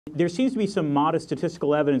There seems to be some modest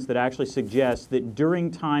statistical evidence that actually suggests that during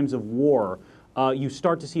times of war, you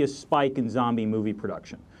start to see a spike in zombie movie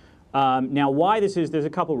production. Now, why this is, there's a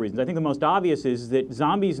couple reasons. I think the most obvious is that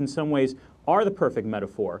zombies in some ways are the perfect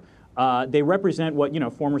metaphor. They represent what,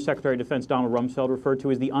 former Secretary of Defense Donald Rumsfeld referred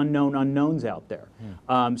to as the unknown unknowns out there.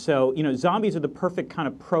 So, zombies are the perfect kind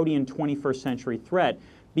of protean 21st century threat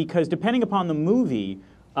because depending upon the movie,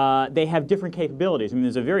 they have different capabilities. I mean,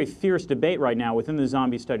 there's a very fierce debate right now within the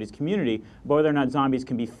zombie studies community about whether or not zombies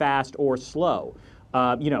can be fast or slow.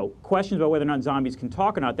 Questions about whether or not zombies can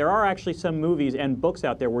talk or not. There are actually some movies and books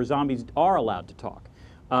out there where zombies are allowed to talk.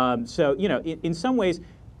 So, in some ways,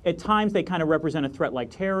 at times they kind of represent a threat like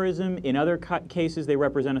terrorism. In other cases, they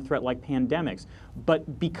represent a threat like pandemics.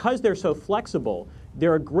 But because they're so flexible,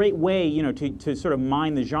 they're a great way, to sort of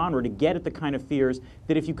mine the genre, to get at the kind of fears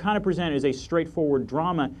that if you kind of present it as a straightforward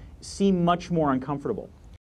drama, seem much more uncomfortable.